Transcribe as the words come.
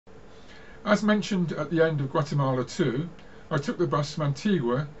As mentioned at the end of Guatemala 2, I took the bus from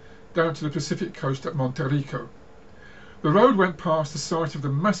Antigua down to the Pacific coast at Monte Rico. The road went past the site of the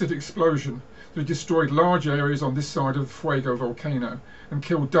massive explosion that destroyed large areas on this side of the Fuego volcano and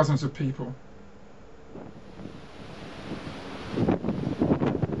killed dozens of people.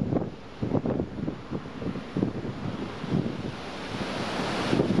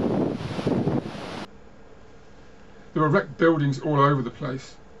 There were wrecked buildings all over the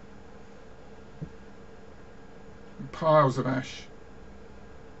place, and piles of ash.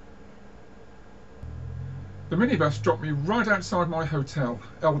 The minibus dropped me right outside my hotel,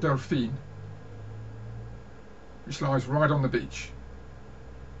 El Delfin, which lies right on the beach.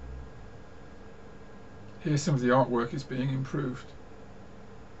 Here some of the artwork is being improved.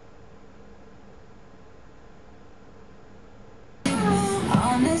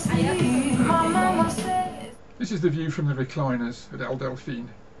 This is the view from the recliners at El Delfin,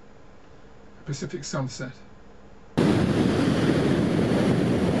 a Pacific sunset.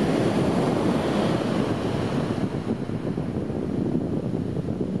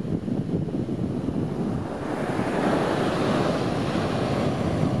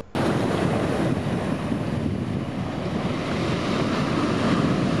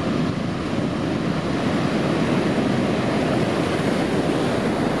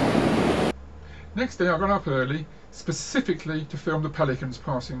 Next day I got up early, specifically to film the pelicans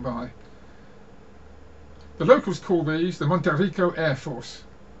passing by. The locals call these the Monte Rico Air Force.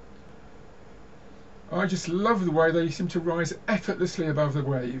 I just love the way they seem to rise effortlessly above the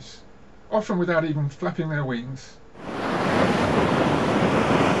waves, often without even flapping their wings.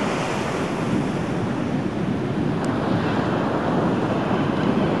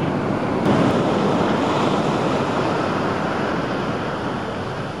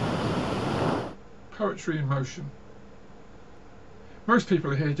 Poetry in motion. Most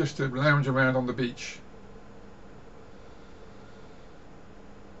people are here just to lounge around on the beach.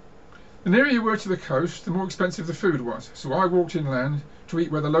 The nearer you were to the coast, the more expensive the food was, so I walked inland to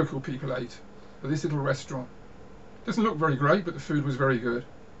eat where the local people ate, at this little restaurant. Doesn't look very great, but the food was very good.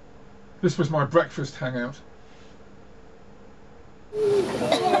 This was my breakfast hangout.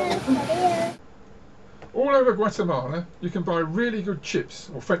 All over Guatemala, you can buy really good chips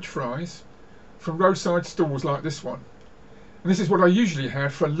or French fries from roadside stalls like this one. And this is what I usually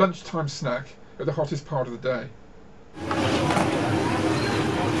had for a lunchtime snack at the hottest part of the day.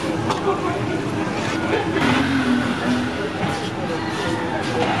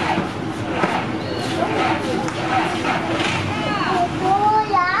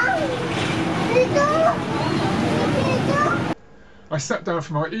 I sat down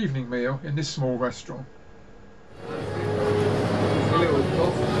for my evening meal in this small restaurant.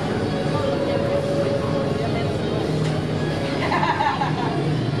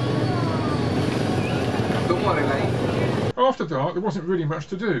 After dark there wasn't really much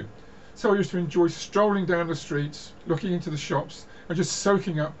to do, so I used to enjoy strolling down the streets, looking into the shops and just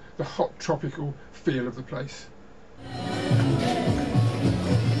soaking up the hot tropical feel of the place.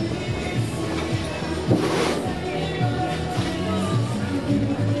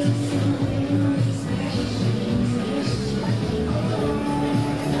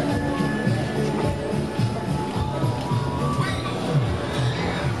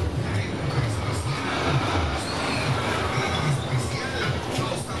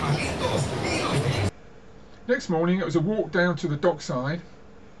 Next morning it was a walk down to the dockside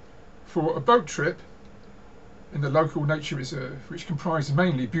for a boat trip in the local nature reserve, which comprised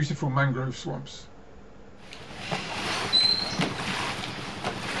mainly beautiful mangrove swamps.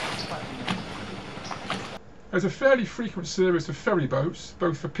 There's a fairly frequent service of ferry boats,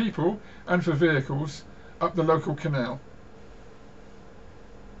 both for people and for vehicles, up the local canal.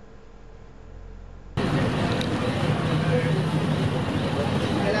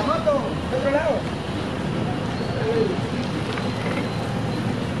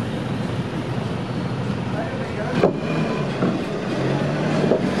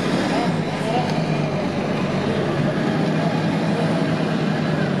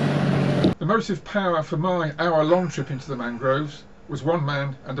 The motive power for my hour-long trip into the mangroves was one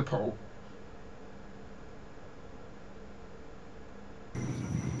man and a pole.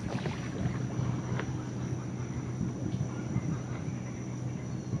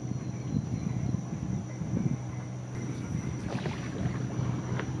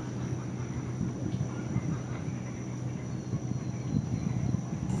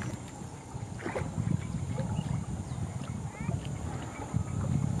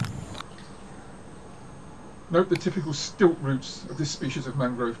 Note the typical stilt roots of this species of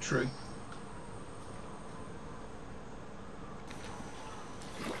mangrove tree.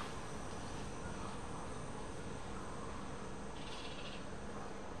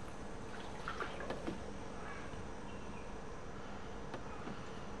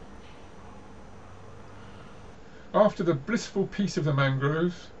 After the blissful peace of the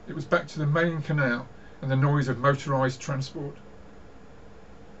mangroves, it was back to the main canal and the noise of motorised transport.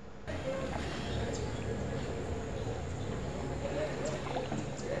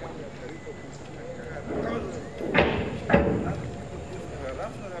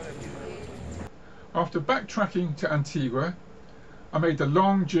 After backtracking to Antigua, I made the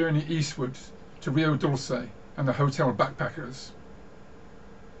long journey eastwards to Rio Dulce and the hotel backpackers.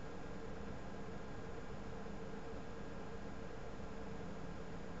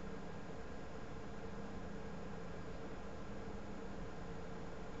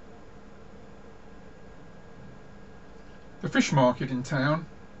 The fish market in town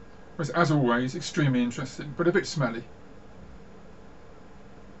was, as always, extremely interesting, but a bit smelly.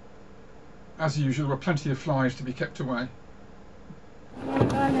 As usual, there were plenty of flies to be kept away.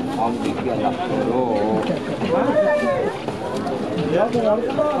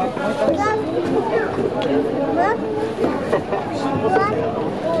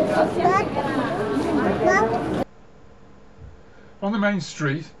 On the main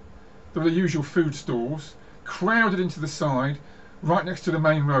street, there were the usual food stalls, crowded into the side, right next to the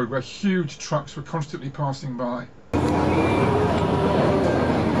main road where huge trucks were constantly passing by.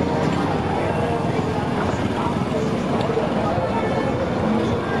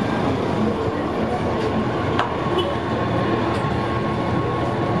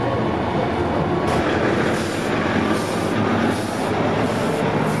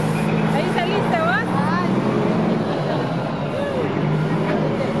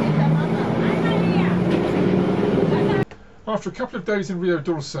 After a couple of days in Rio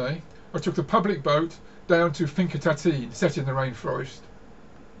Dulce, I took the public boat down to Finca Tatin, set in the rainforest.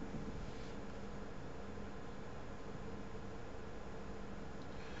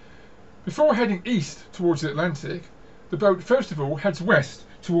 Before heading east towards the Atlantic, the boat first of all heads west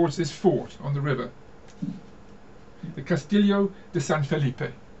towards this fort on the river, the Castillo de San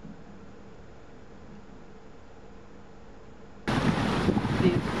Felipe.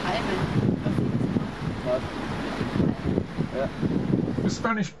 The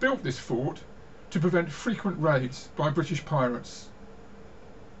Spanish built this fort to prevent frequent raids by British pirates,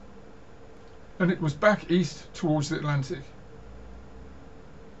 and it was back east towards the Atlantic.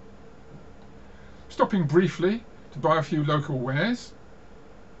 Stopping briefly to buy a few local wares,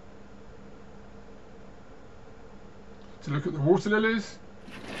 to look at the water lilies,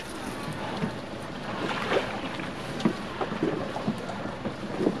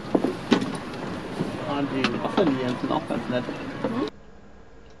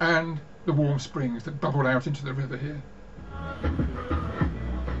 and the warm springs that bubble out into the river here.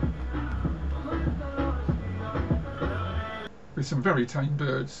 With some very tame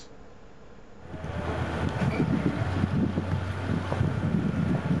birds.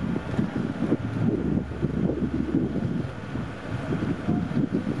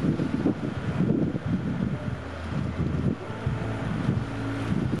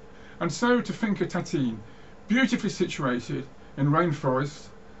 And so to Finca Tatin, beautifully situated in rainforest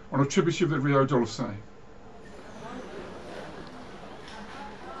on a tributary of the Rio Dulce.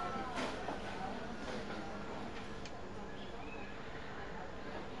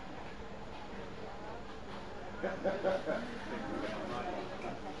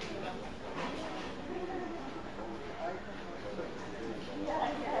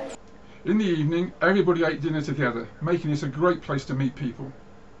 In the evening, everybody ate dinner together, making it a great place to meet people.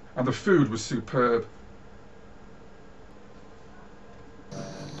 And the food was superb.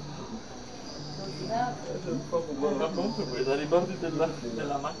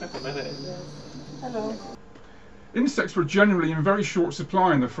 Insects were generally in very short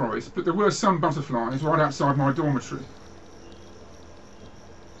supply in the forest, but there were some butterflies right outside my dormitory.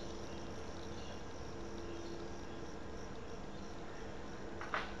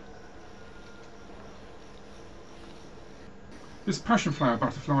 This passionflower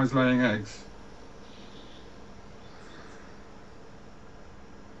butterfly is laying eggs.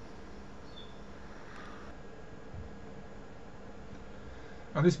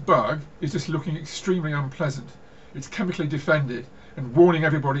 And this bug is just looking extremely unpleasant. It's chemically defended and warning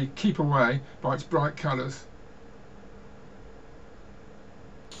everybody keep away by its bright colours.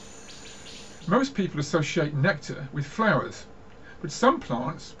 Most people associate nectar with flowers, but some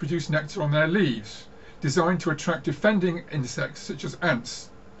plants produce nectar on their leaves, designed to attract defending insects such as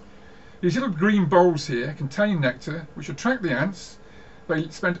ants. These little green bowls here contain nectar which attract the ants. They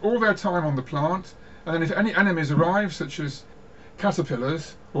spend all their time on the plant, and then if any enemies arrive, such as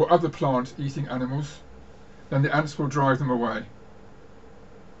caterpillars or other plant-eating animals, then the ants will drive them away.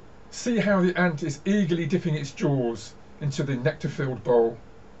 See how the ant is eagerly dipping its jaws into the nectar-filled bowl.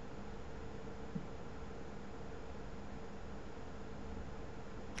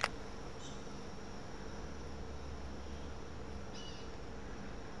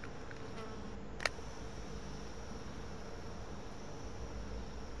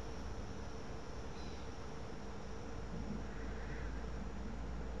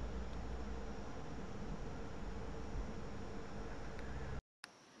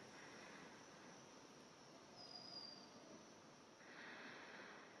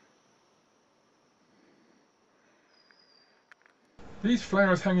 These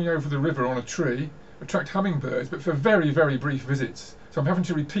flowers hanging over the river on a tree attract hummingbirds, but for very, very brief visits, so I'm having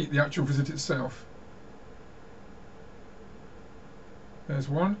to repeat the actual visit itself. There's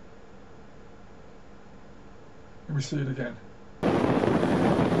one. And we see it again.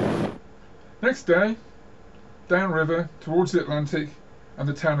 Next day, downriver towards the Atlantic and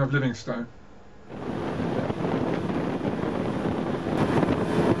the town of Livingstone.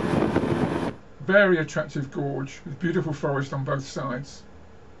 Very attractive gorge with beautiful forest on both sides.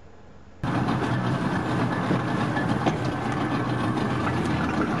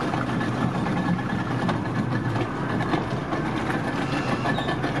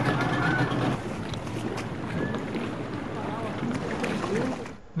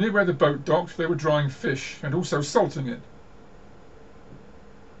 Near where the boat docked, they were drying fish and also salting it.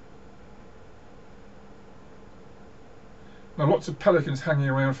 Now lots of pelicans hanging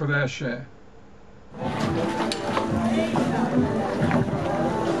around for their share.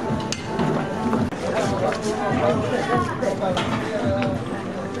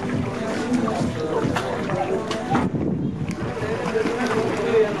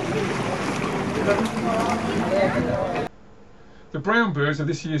 The brown birds are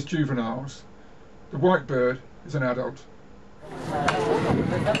this year's juveniles. The white bird is an adult.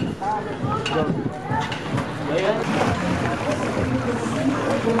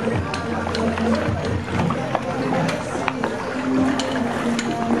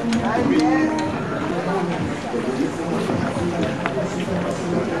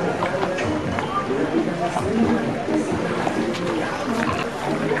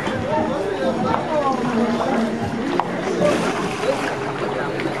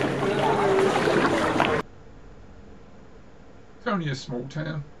 It's only a small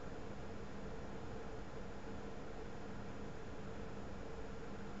town.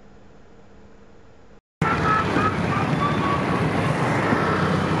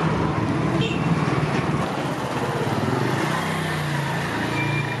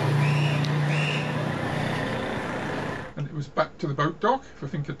 And it was back to the boat dock for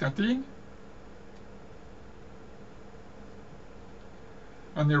Finca Tatin.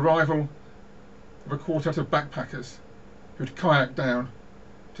 And the arrival of a quartet of backpackers who'd kayaked down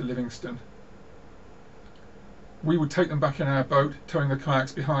to Livingstone. We would take them back in our boat, towing the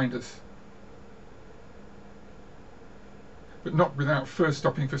kayaks behind us, but not without first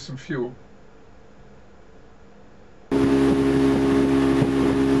stopping for some fuel.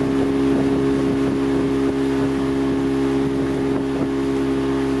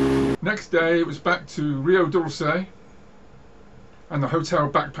 Next day it was back to Rio Dulce and the Hotel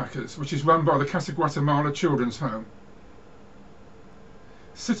Backpackers, which is run by the Casa Guatemala Children's Home.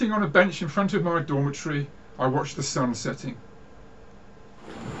 Sitting on a bench in front of my dormitory, I watched the sun setting.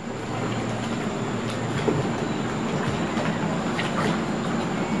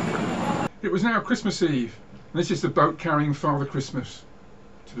 It was now Christmas Eve, and this is the boat carrying Father Christmas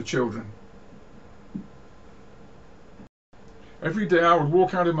to the children. Every day I would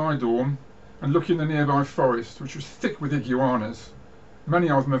walk out of my dorm and look in the nearby forest, which was thick with iguanas, many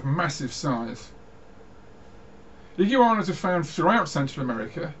of them of massive size. Iguanas are found throughout Central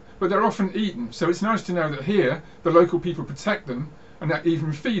America, but they're often eaten, so it's nice to know that here the local people protect them and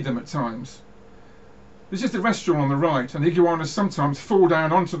even feed them at times. This is the restaurant on the right, and the iguanas sometimes fall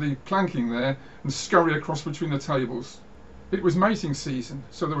down onto the planking there and scurry across between the tables. It was mating season,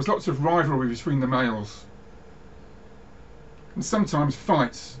 so there was lots of rivalry between the males. And sometimes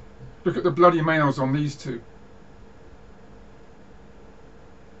fights. Look at the bloody males on these two.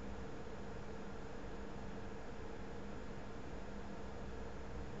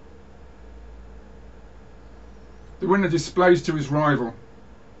 The winner displays to his rival.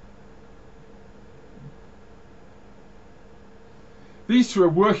 These two are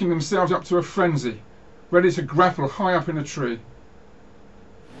working themselves up to a frenzy, ready to grapple high up in a tree.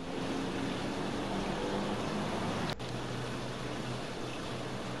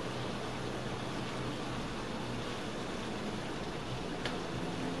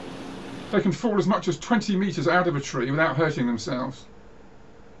 They can fall as much as 20 meters out of a tree without hurting themselves.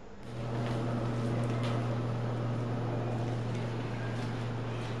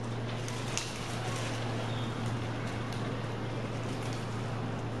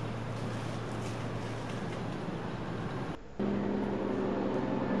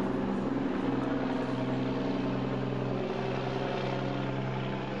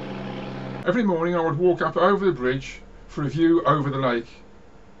 Every morning I would walk up over the bridge for a view over the lake.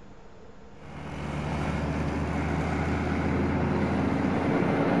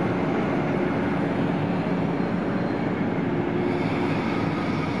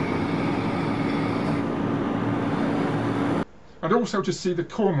 And and also to see the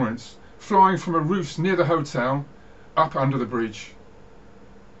cormorants flying from a roof near the hotel up under the bridge.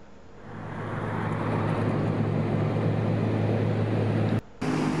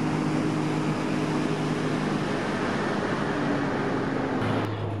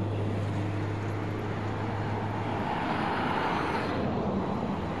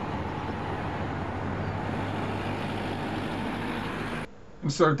 And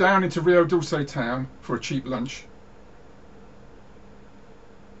so down into Rio Dulce town for a cheap lunch.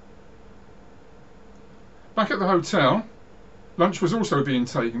 Back at the hotel, lunch was also being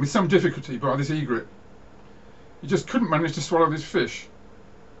taken with some difficulty by this egret. He just couldn't manage to swallow this fish.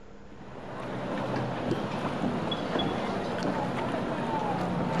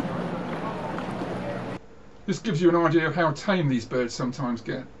 This gives you an idea of how tame these birds sometimes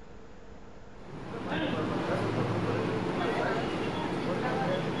get.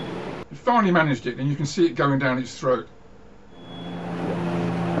 It finally managed it, and you can see it going down its throat.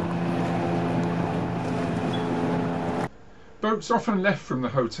 Boats often left from the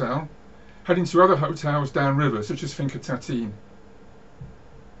hotel, heading to other hotels downriver, such as Finca Tatin.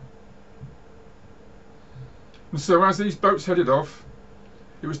 And so as these boats headed off,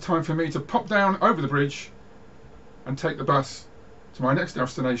 it was time for me to pop down over the bridge and take the bus to my next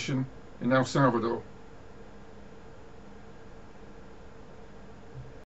destination in El Salvador.